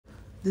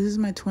This is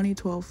my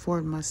 2012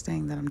 Ford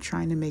Mustang that I'm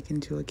trying to make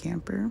into a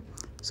camper.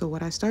 So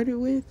what I started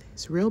with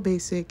is real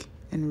basic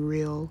and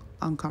real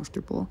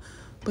uncomfortable,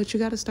 but you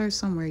got to start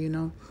somewhere, you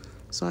know.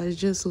 So I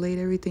just laid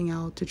everything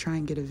out to try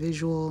and get a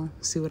visual,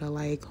 see what I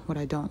like, what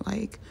I don't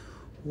like.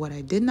 What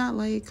I did not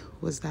like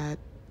was that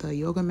the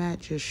yoga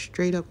mat just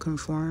straight up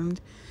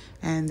conformed,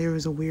 and there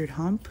was a weird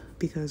hump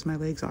because my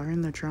legs are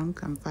in the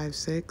trunk. I'm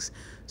 5'6",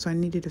 so I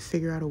needed to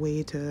figure out a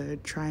way to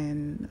try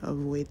and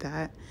avoid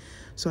that.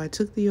 So I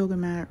took the yoga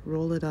mat,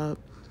 rolled it up,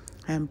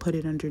 and put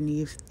it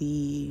underneath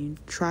the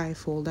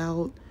tri-fold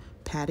out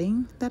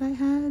padding that I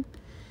had,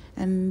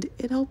 and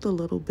it helped a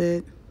little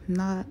bit,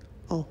 not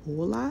a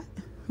whole lot,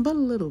 but a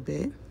little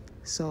bit.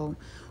 So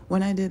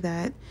when I did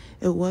that,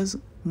 it was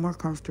more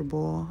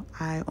comfortable.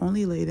 I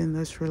only laid in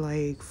this for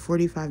like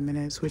 45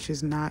 minutes, which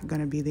is not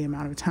going to be the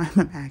amount of time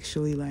I'm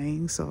actually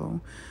laying. So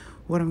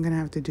what I'm going to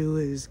have to do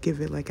is give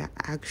it like an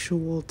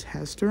actual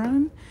test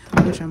run,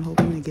 which I'm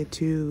hoping to get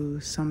to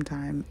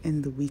sometime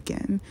in the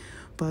weekend.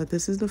 But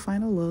this is the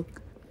final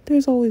look.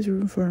 There's always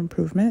room for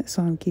improvement,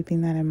 so I'm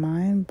keeping that in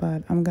mind,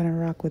 but I'm going to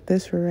rock with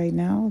this for right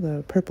now.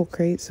 The purple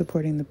crate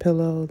supporting the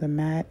pillow, the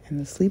mat, and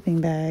the sleeping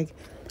bag.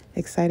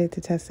 Excited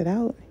to test it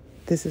out.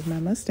 This is my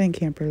Mustang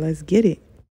Camper. Let's get it.